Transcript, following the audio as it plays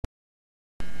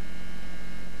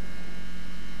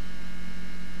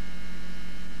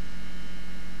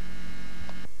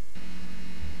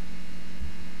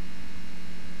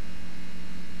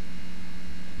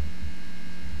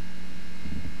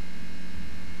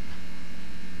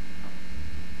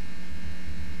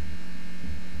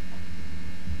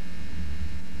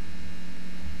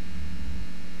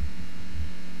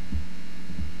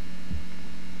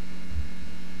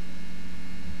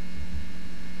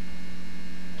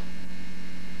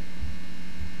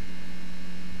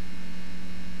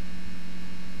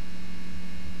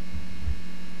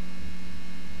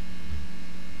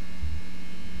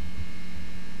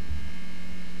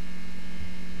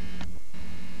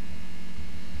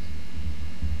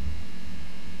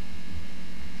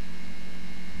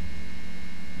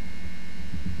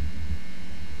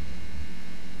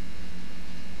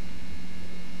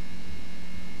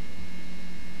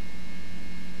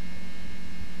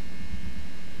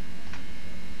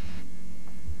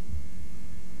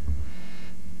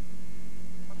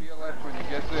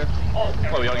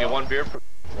beer.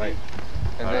 Right.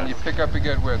 And then you pick up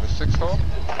again where? The 6th hole?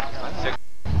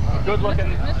 Good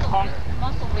looking punk.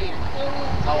 Muscle man.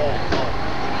 How old?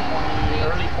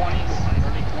 Early 20s.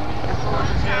 Early 20s.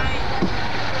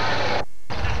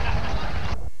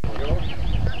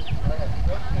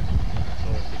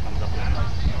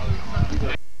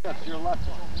 That's your left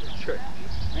one. Sure.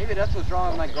 Maybe that's what's wrong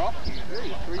with my golf game.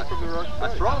 Three from the right I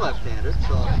side. throw left-handed,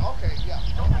 so. Okay, yeah.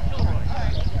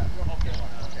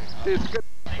 See, it's good.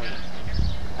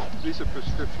 These are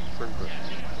prescription printer.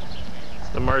 It's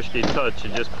the Marshke touch.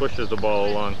 It just pushes the ball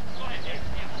along.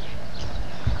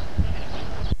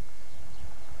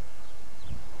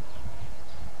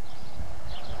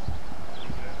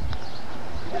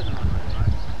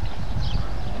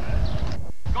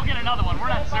 Go get another one. We're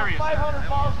not serious. 500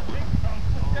 balls a week.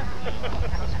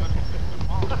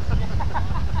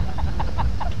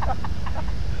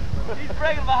 He's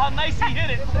bragging about how nice he hit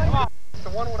it. Come on. It's the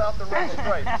one without the red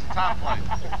stripe. It's the top line.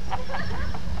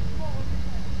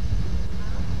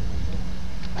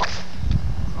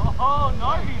 Oh,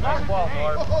 Norby. Nice ball,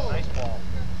 Norb. Nice ball.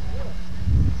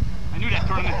 I knew that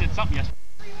tournament did something yesterday.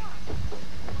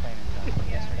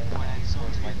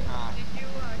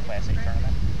 Class A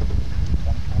tournament,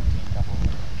 2014 double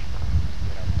overage.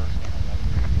 Did our first game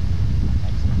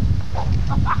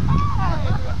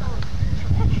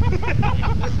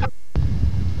 11.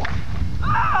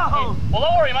 Oh! Well,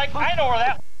 don't worry, Mike. I know where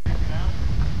that.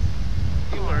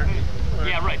 You learn.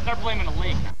 Yeah, right. Start blaming the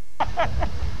league.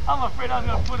 I'm afraid I'm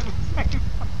going to put it in the same.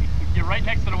 You're right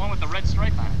next to the one with the red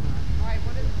stripe on it. All right,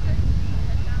 what is it?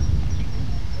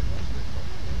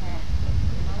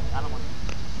 I don't want to.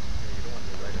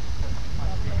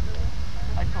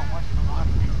 I told Mark to watch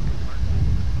me.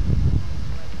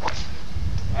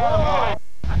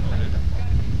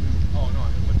 Oh, no.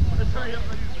 Let's hurry up.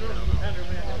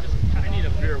 I need a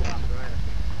beer one.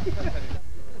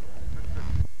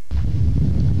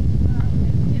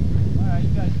 Alright, you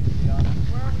guys can see on it.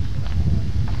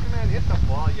 Come on, hit the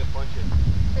ball, you bunch of...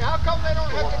 Hey, how come they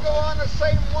don't have to go on the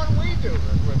same one we do?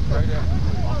 Right after.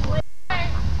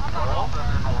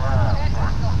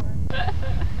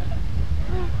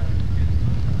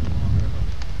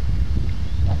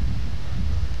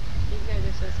 These guys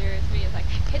are so serious to me. It's like,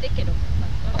 hit it, kiddo.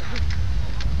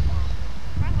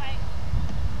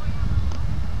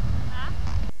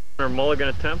 Our mulligan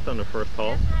attempt on the first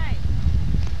hole. That's right.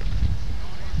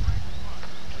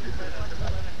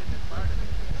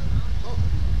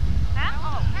 Huh?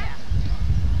 Oh, yeah.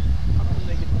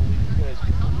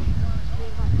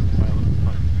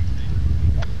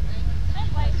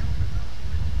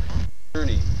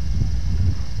 Journey.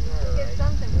 Get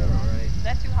something for that. Is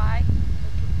that too high?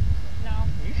 No.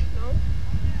 No.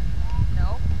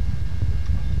 No.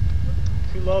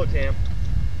 Too low, Tam.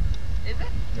 Is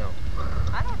it? No.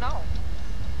 I don't know.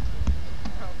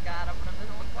 Oh God, I'm gonna miss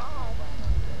one ball.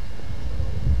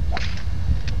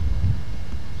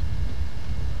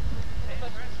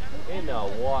 In the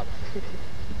walk.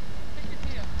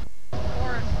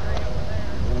 Forestry over there.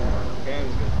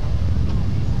 Cam's good.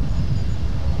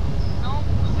 Don't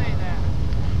say that.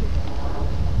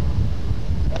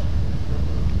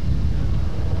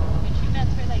 And she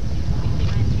bets her like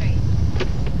 69 straight.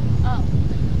 Oh.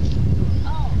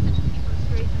 Oh.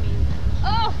 Straight means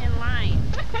in line.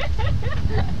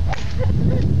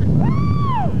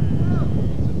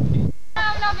 I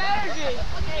have enough energy.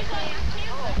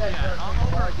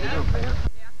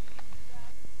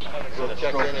 We'll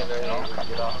check in and then we'll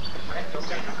get off.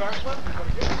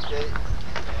 Okay.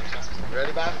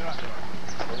 Ready, Bob?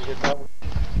 When you get done.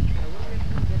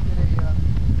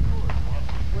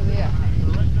 Where they at?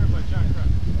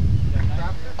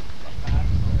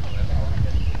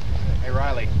 Hey,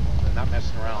 Riley. They're not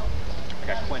messing around. I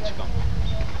got clinch coming.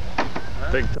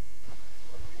 Big time.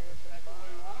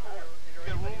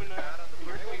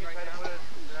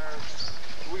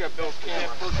 We got Bill's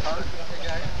camera. First card.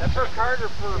 That first card or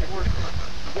first?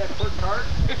 You got first card?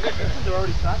 They're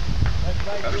already set. That's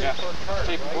nice. Yeah. First card.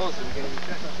 Tape close.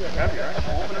 Heavy, right?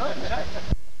 Open it up and check.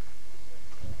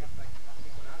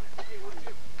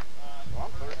 Well,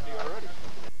 I'm thirsty already.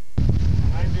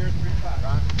 9035.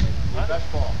 Ron, your best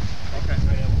ball. Okay.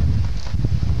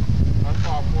 That's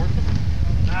ball fourth.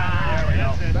 There we go.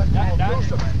 Best ball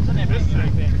closer. This is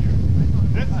it.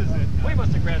 This is it. We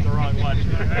must have grabbed the wrong one.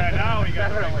 Now we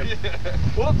got it.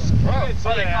 Whoops.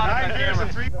 Oh, They caught it on camera.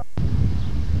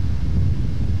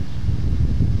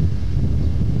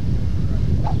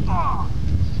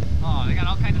 Oh, they got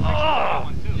all kinds of pictures of that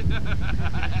one too.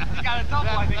 They got a double,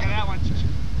 I think, of that one.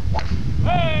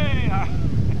 Hey!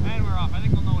 And we're off. I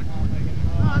think we'll know what we're taking.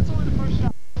 No, that's only the first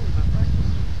shot.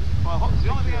 Well, the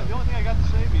only thing I got to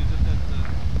save you is that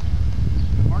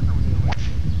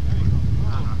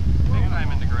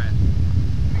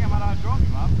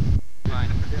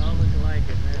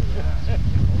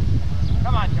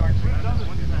Come on, George. We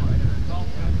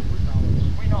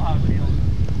know how it feels.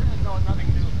 There's nothing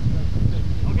new.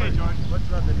 Okay, George. What's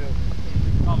nothing new?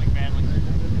 Call me badly.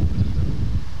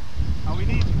 We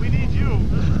need you.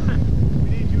 We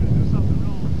need you to do something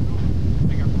real.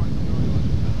 Make our point really.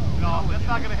 No, that's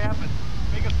not gonna happen.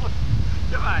 Make us look.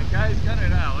 Come on, guys, cut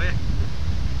it out, will you?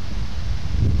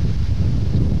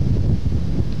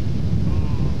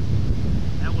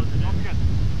 That wasn't it. Don't forget.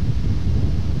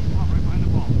 Come on, right behind the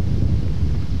ball.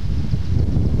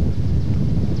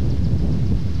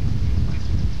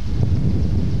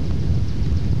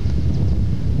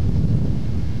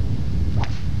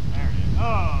 There it is.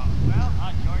 Oh, well,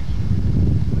 on, George.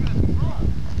 look at that run.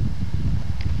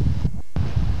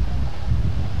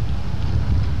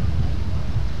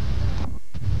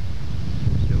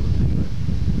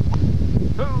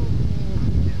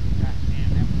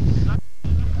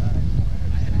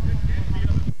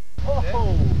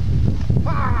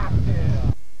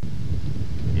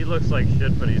 He looks like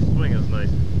shit, but his swing is nice.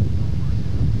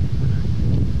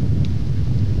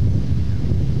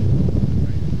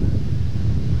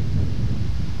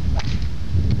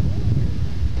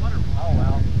 Oh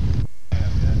well.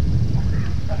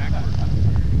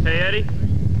 Hey Eddie,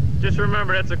 just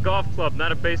remember that's a golf club,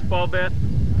 not a baseball bat.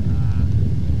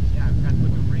 Yeah, I've got to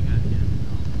put the ring on him.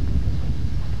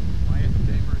 Why is the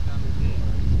chambers on the game?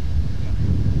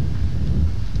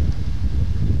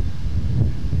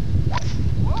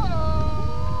 Whoa!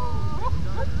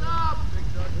 What's up?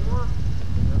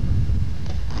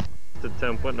 The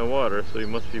 10 foot in the water, so he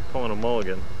must be pulling a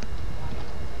mulligan.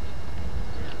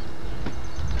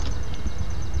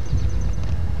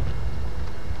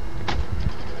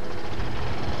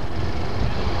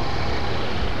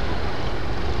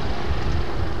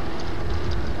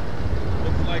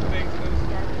 Looks like things are going to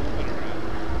start moving around.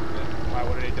 Why,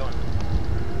 what are they doing?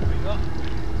 Moving up.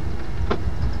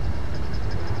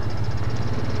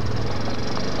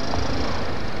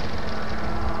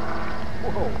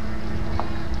 Whoa.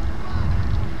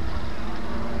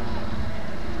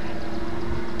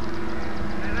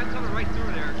 Man, that's coming right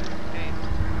through there. Hey.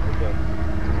 Okay.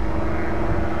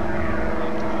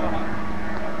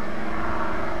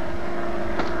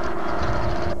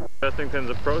 Bessington's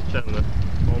approach on the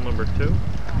hole number 2.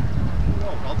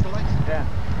 Oh, ultralights? Yeah.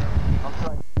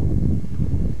 Ultralights.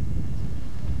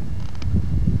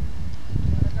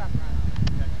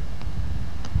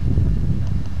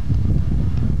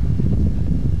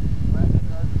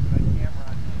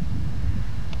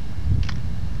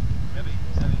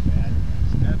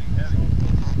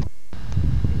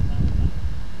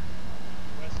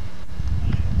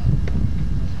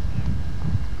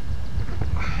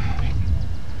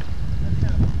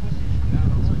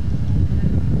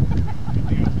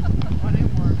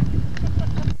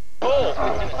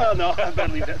 Oh no, I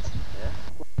better leave that.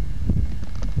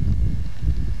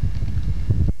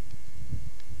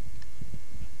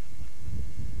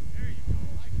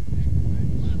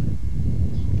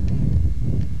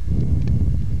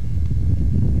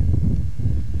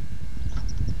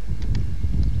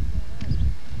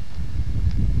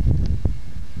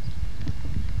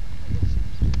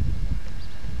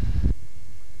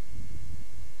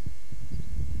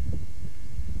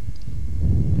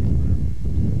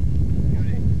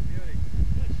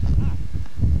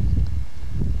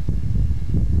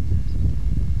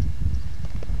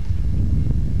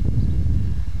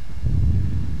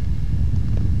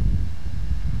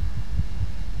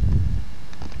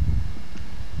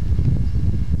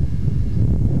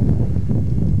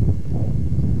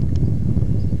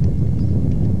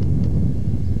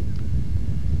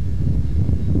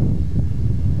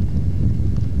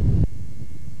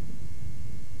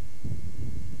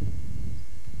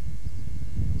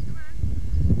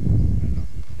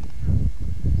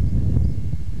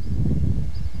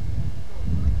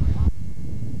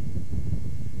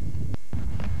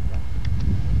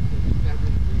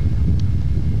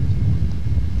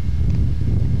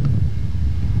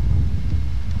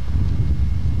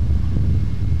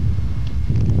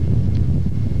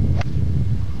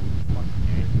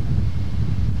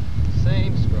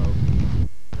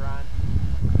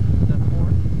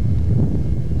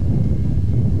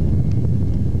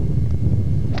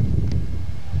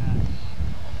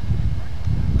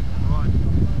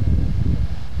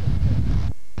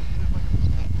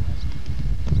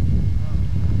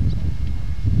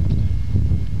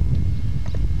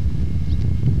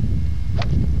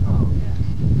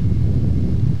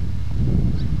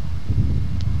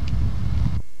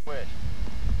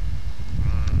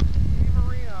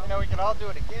 I'll do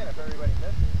it again if everybody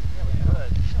misses. Yeah, we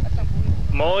could. That's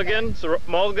unbelievable.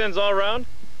 Mulligans all around?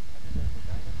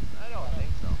 I don't think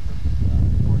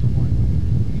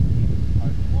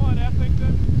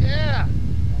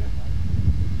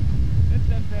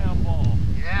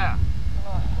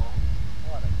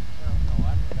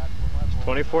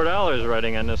 $4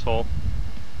 riding on this hole.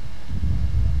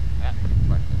 That's a good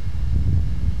question.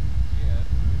 Yeah.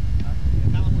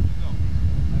 Tell him where to go. I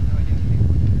have no idea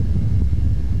what to do.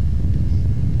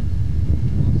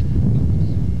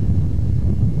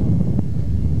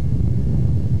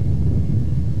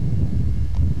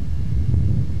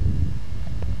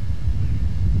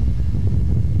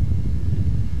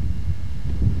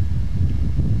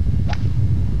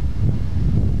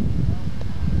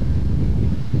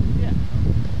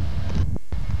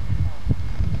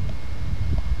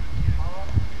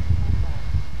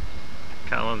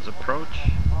 Collins approach.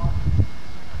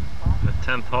 The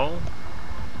 10th hole.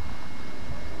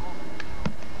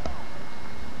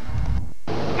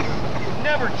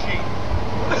 Never cheat.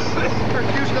 You're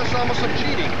accusing us almost of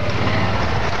cheating.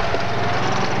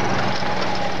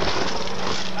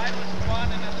 I was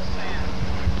squatting in the sand.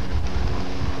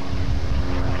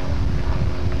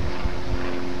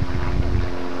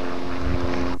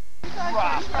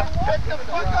 Rob, get the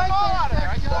fuck out of there.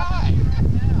 I saw it.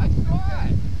 I saw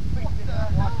it.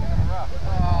 Walked in the rough.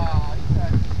 Oh, you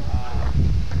guys.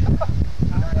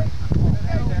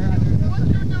 What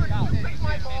you doing? You picked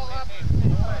my ball up.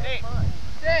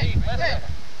 Hey, listen.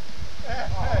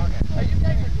 Are you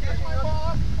guys picking my ball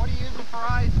up? What are you using for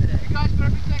eyes today? You guys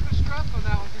better be taking a strap on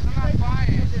that one because I'm not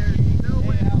buying it. There's no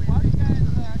way. Why do you guys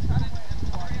cut it?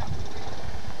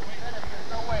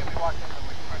 There's no way we walked into the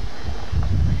wing.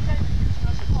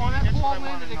 Oh, that ball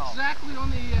landed exactly on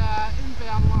the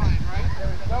inbound line, right?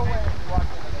 There's no way we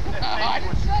walked into the wing. I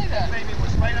didn't say that. Maybe it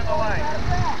was right on the line.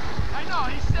 I know,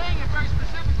 he's saying it very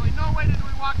specifically. No way did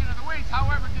we walk into the wings.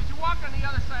 However, did you walk on the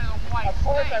other side of the white stake? Of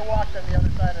course I walked on the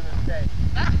other side of the stake.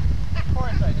 Of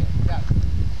course I did, yes.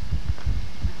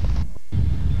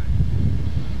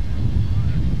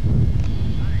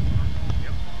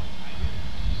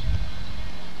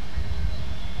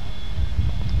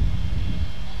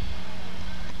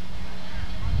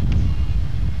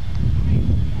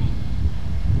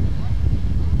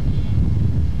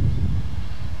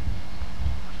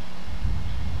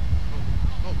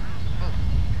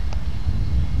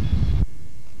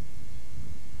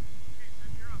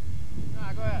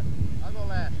 Go ahead. I'll go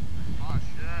last. Oh,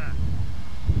 shit.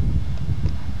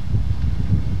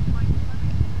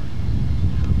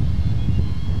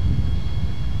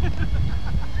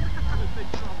 I'm in big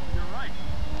trouble. You're right.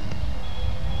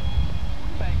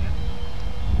 Banging.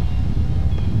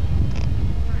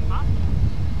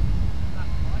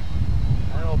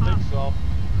 I don't think so.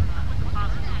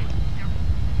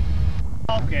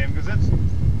 Golf game, because it's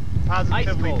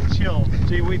positively chilled.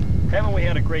 Gee, haven't we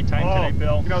had a great time today,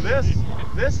 Bill? You know, this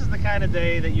is the kind of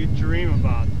day that you dream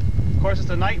about. Of course, it's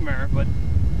a nightmare, but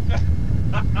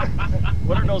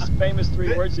What are those famous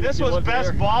three words you this was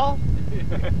best ball? we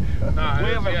haven't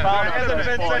found There hasn't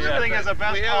been such a thing as a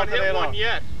best ball today. We haven't hit one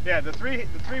yet. Yeah, the three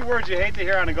words you hate to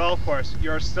hear on a golf course.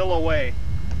 You're still away.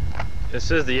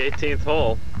 This is the 18th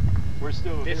hole. We're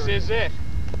still This is it.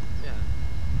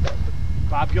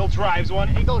 Bob Gill drives one.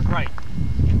 He goes right.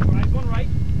 Drives one right.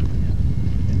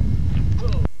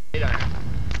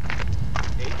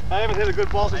 I haven't hit a good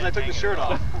ball since I took the shirt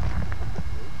off.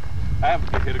 I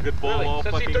haven't hit a good ball all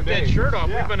Since fucking he took day. that shirt off,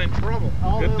 Yeah. we've been in trouble.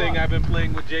 Good thing I've been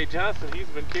playing with Jay Johnson. He's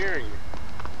been carrying me.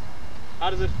 How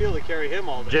does it feel to carry him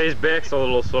all day? Jay's back's a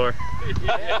little sore.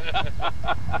 Actually,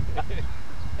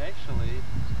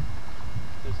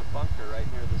 there's a bunker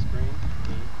right near this green.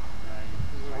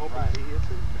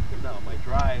 No, my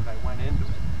drive, I went into it.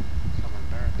 Some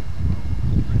embarrassing.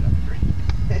 Right up the green.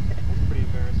 That's pretty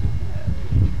embarrassing. Yeah.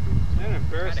 That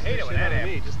embarrassing I'd hate it when shit that out of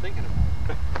me just thinking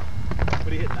about it. What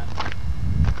are you hitting at? 1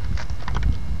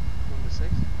 to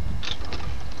 6?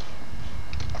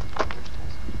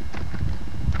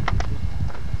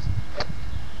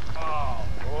 Oh,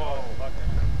 whoa.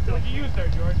 What'd you use there,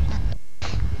 George?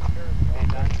 Hey,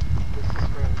 Don, this is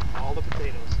for all the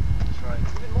potatoes. That's right.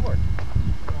 Even more.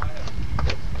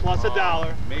 Plus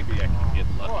 $1. Maybe I can get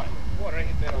lucky. What, I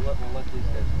hit that We'll let these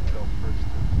guys go first.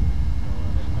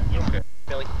 Okay.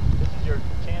 Billy, this is your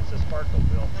chance to sparkle,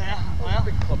 Bill. Yeah, well,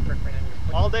 Big club trick right in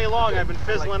your all day long I've been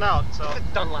fizzling out, so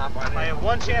Dunlop on I have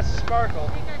one chance to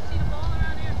sparkle. You guys see the ball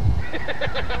around here?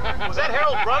 Was that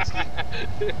Harold Brunsky?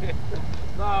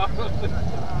 No.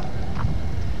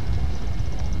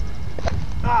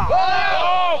 Oh!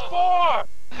 Oh, 4!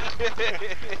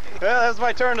 Yeah, that's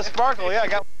my turn to sparkle. Yeah, I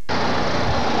got.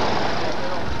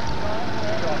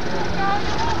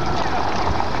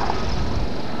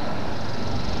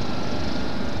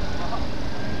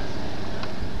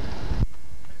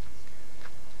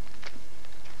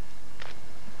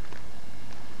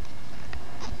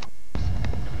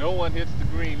 If no one hits the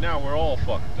green now, we're all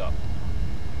fucked up.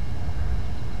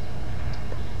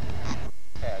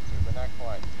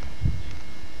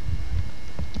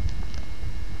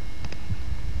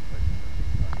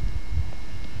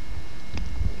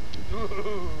 Went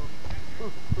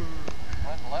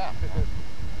left. Huh?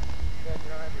 You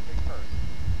don't have your big purse.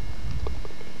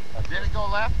 Did it go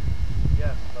left?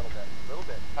 Yes, a little bit. A little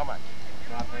bit. How much?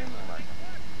 Not very much.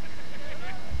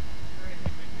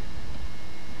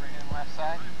 Bring in left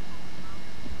side?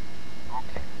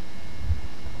 Okay.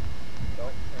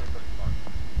 Don't anybody fun.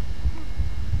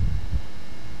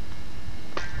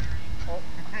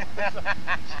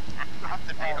 Not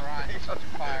the damn thing. Such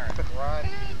fire.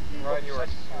 Ron, you were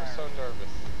so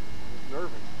nervous.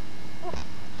 Nervous.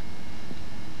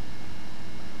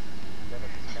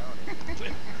 Dennis is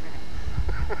counting.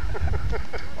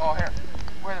 Oh, here.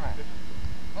 Wait a minute.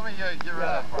 Let me get rid of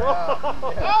that part.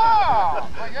 Oh,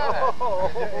 I got it.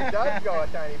 It does go a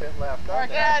tiny bit left,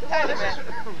 doesn't it? Yeah, a tiny bit.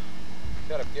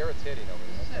 Shut up, Garrett's hitting over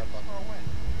there. That's not fun.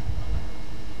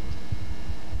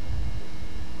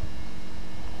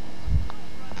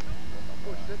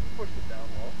 Push it down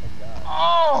low.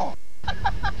 Oh!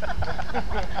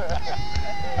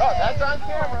 Oh, that's on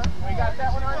camera. We got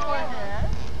that one on camera.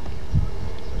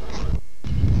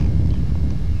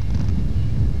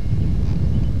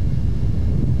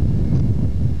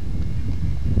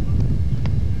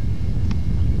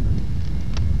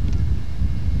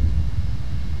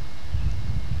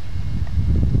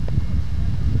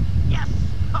 Yes!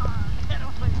 That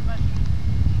was funny.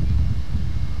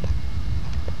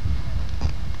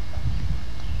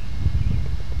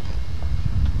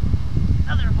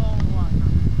 Another hole one.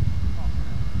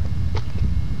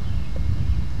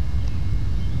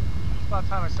 It's about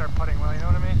time I start putting well, you know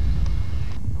what I mean?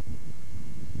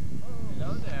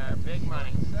 Hello there. Big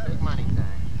money. Big money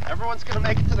time. Everyone's going to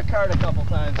make it to the cart a couple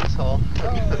times this hole.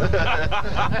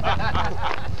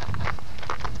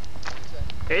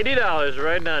 $80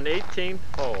 riding on 18th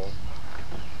hole.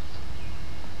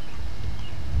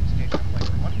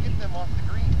 Why don't you get them off the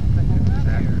green?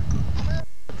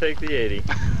 I'll take the 80. A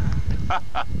little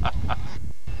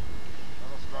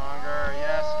stronger.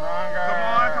 Yes, stronger.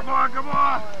 Come on, come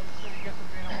on!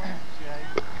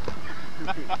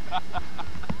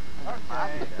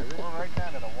 Okay. We're right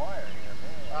down to the wire here,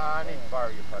 man. I need to borrow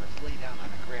your putter. Lay down on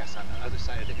the grass on the other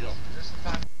side of the hill. Is this the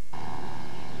time?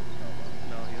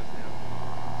 No, he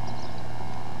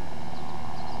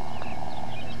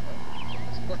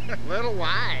doesn't. Little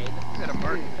wide. Got a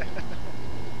mark.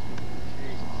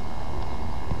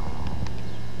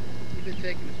 You've been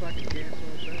taking the fucking gas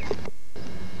all day.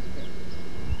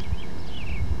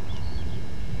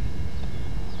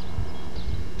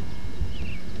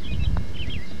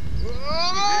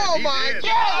 Oh my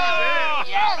God!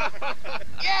 Yes!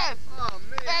 Yes! Oh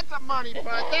man. That's a money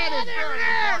putt. That is very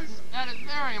important. That is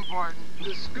very important.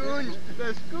 The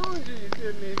scoongies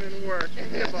didn't even work. Can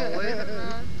you believe it,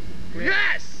 man?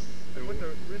 Yes! They put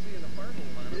the Rizzy and the Farmel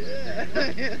on it.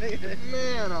 Yeah.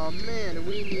 Man, oh man, do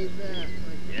we need that?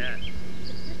 Yes.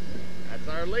 That's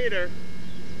our leader.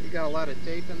 You got a lot of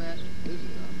tape in that? This is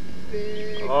a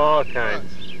big All putt.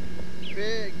 kinds.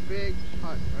 Big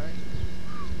putt, right?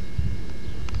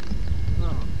 Oh,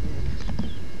 man.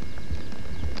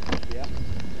 Yeah.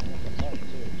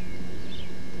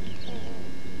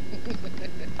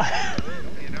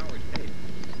 Only an hour tape.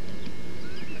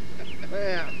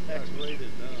 Man, that's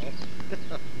rated now.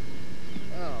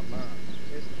 Oh, man.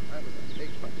 That was a big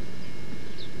putt.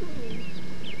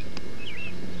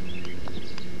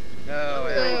 No,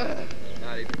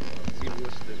 not even close. He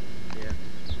wussed it. Yeah.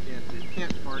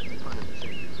 Can't fart and putt at the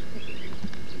same time.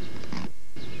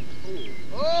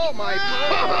 Oh my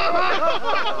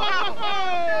God!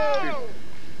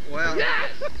 Well,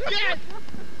 yes!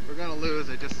 We're gonna lose.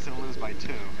 I just gonna lose by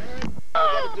 2.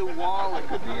 Gotta do wall. That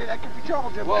could be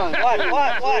trouble, Jim. What?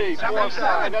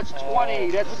 77, that's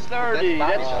 20, that's 30,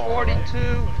 that's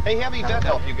 42. Hey, Heavy, that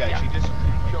help you guys. She just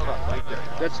showed up right there.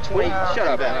 That's 20. Shut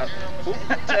up, man.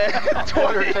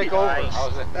 200 take over.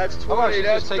 That's How about 20, she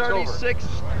that's just takes over? 36,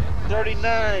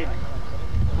 39.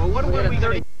 Well, what do we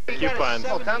 30? Coupons.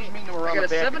 Oh, Tom's meeting him I around got a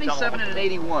the back. 77 and an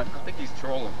 81. I think he's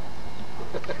trolling.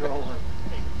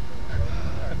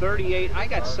 38, I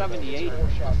got 78.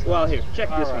 Well, here, check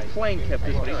this one. Plain kept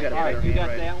this one. He's got it right. You got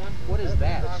that one? What is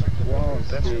that? Wow,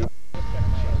 that's Jay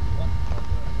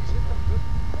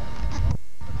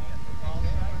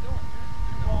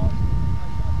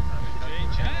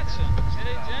Johnson's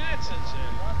in. 39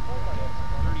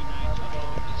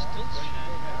 still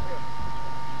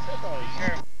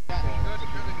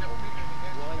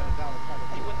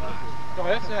No,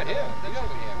 that's not him.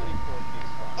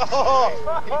 Oh,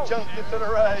 he jumped into the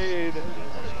ride.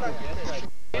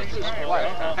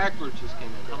 Heckler just came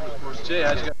in. Jay,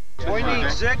 I just got We need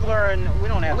Ziegler, and we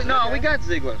don't have. No, we got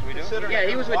Ziegler. We do. Yeah,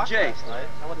 he was with Jay.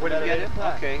 What did you get it?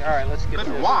 Okay, all right, let's get.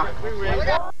 Couldn't walk.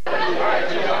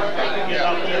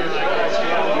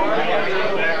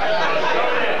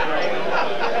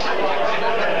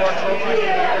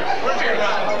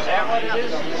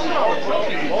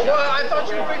 Well, I thought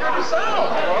you figured this out.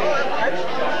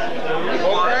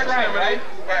 Right.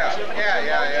 Yeah.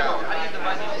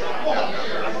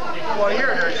 Well,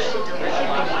 here, there's.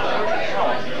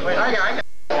 Wait, I got.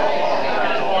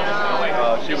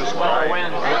 She was crying.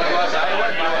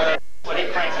 When he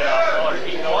cranks it out, If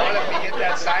you hit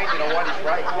that side, you know what? He's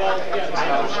right.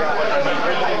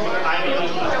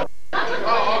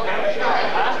 Oh, okay.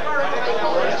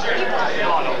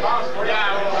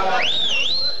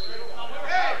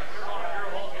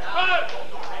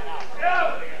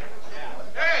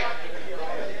 Hey!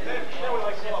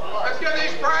 Let's get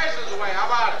these prizes away. How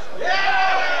about it?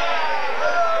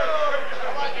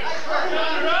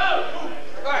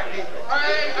 All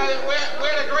right, we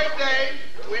had a great day.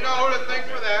 We know who to thank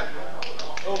for that.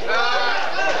 A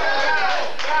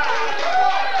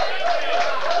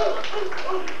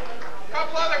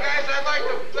couple other guys I'd like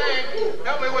to thank.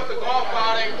 Help me with the golf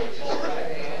outing.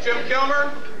 Jim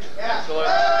Kilmer. Excellent.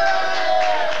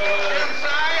 Jim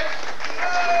Sides.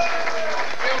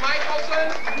 Jim Michelson.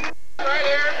 Right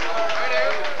here.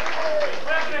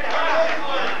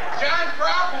 John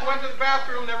Kropp, who went to the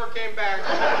bathroom, never came back.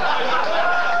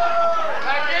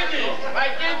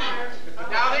 Mike Indy.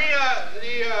 Now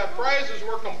the prizes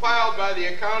were compiled by the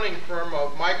accounting firm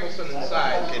of Michelson and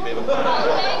Sides. Okay, baby. From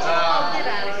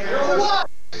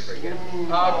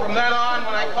then on,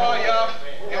 when I call you up,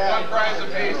 get one prize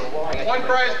apiece. One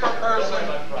prize per person.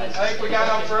 I think we got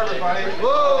enough for everybody.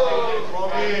 Whoa!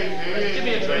 Give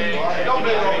me a drink. Don't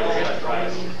be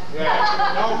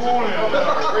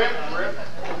Rip.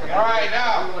 All right,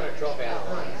 now.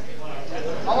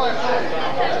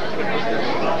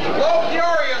 Low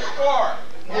Peoria score.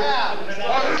 Yeah.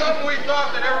 Well, something we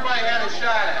thought that everybody had a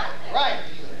shot at. Right.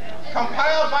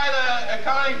 Compiled by the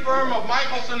accounting firm of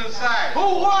Michelson and Sides.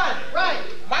 Who won? Right.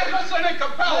 Michelson and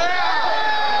Capella.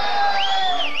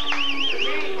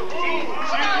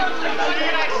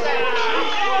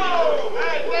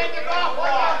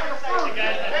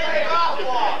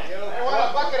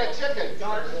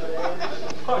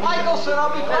 Michelson,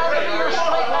 I'll be proud of you.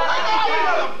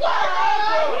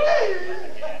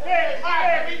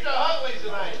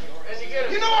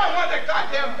 You know I want that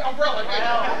goddamn umbrella.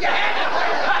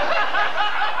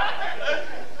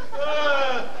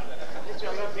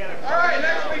 All right,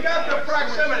 next we got the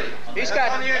proximity. He's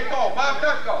got. On the call, Bob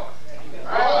Ducko.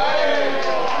 Ari and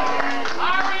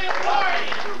Marty.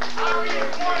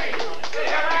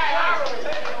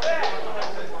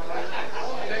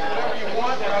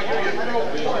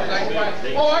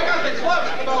 Oh, I got the clubs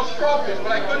for those trophies,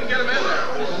 but I couldn't get them in there.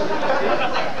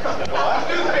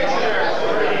 Toothpaste there.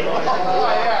 Oh,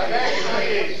 yeah, thank you.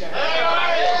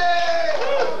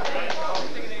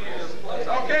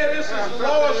 Okay, this is the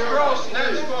lowest gross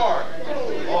net score.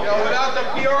 Without the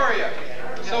Peoria.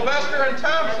 Sylvester and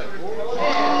Thompson.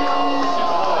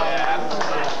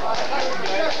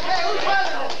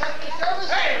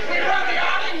 Hey, if we run the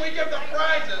outing, we give the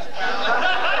prizes.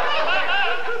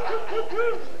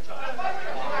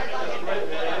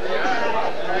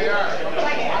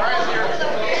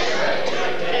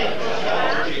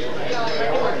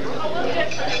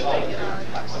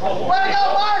 Way to go,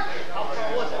 Mark!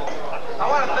 I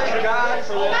want to thank God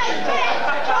for this.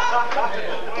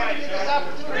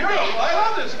 I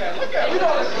love this guy. Look at him.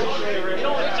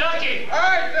 junkie. All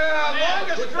right,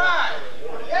 longest drive.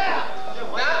 Yeah.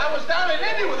 Now, I was down in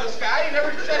Indy with this guy. He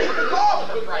never said he could call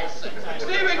for Christ's sake.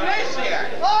 Steve Ignatiak.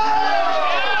 Oh!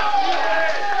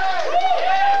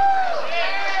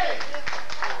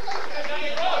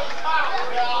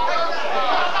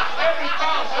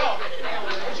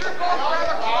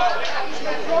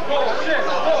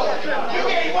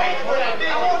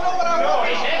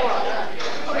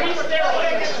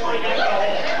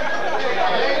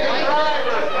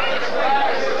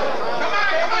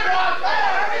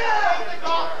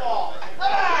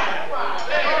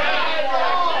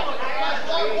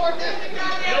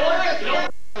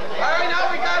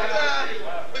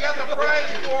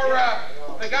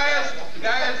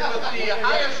 The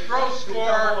highest gross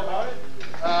score,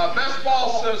 best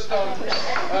ball system.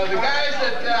 The guys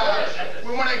that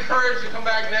we want to encourage to come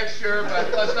back next year,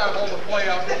 but let's not hold the play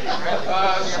up.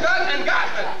 Scott and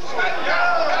Gottman.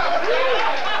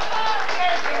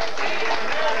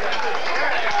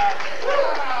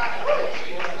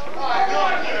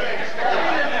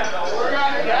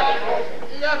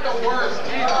 You got the worst.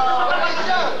 Hey,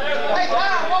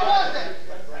 Tom, what was it?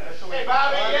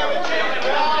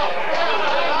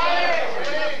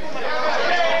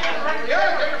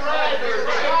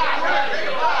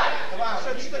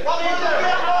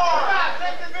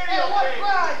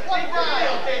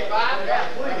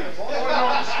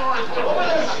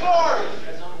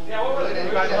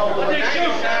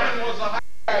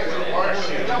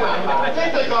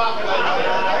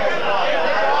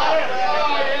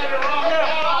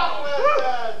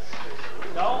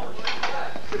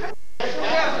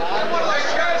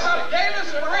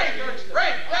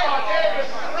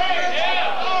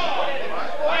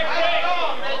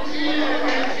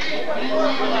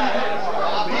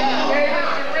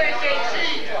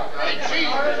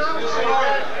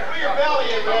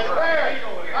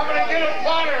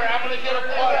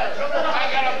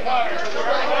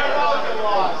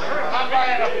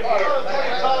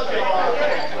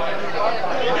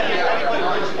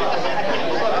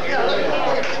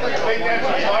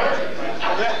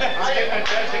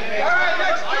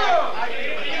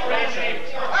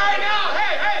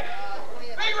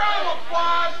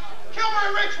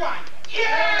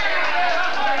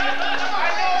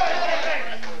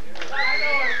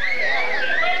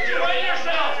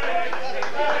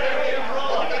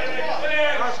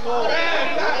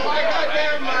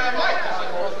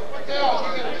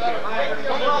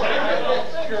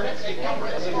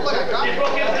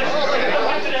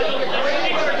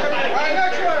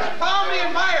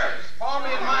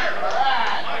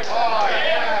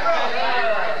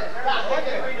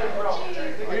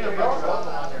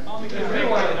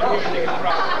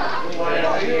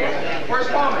 Where's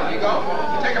Palmer? You go?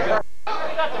 Take a break.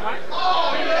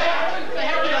 Oh, yeah!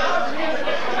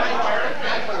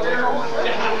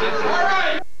 All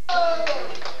right!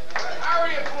 How are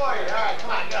you, Floyd? All right,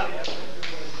 come on, go.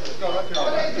 Let's go, let's go.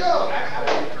 What did you do?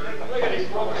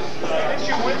 Didn't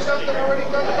you win something already?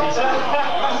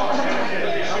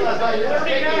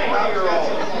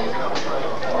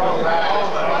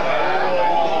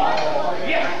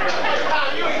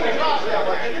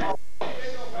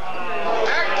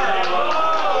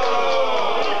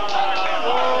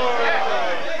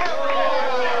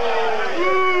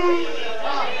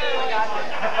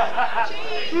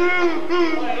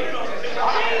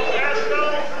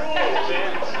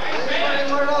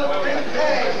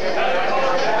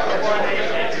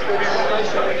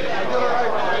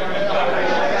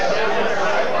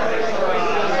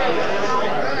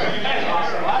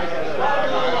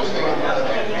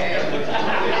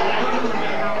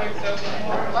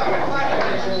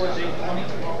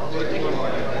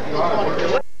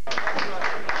 20.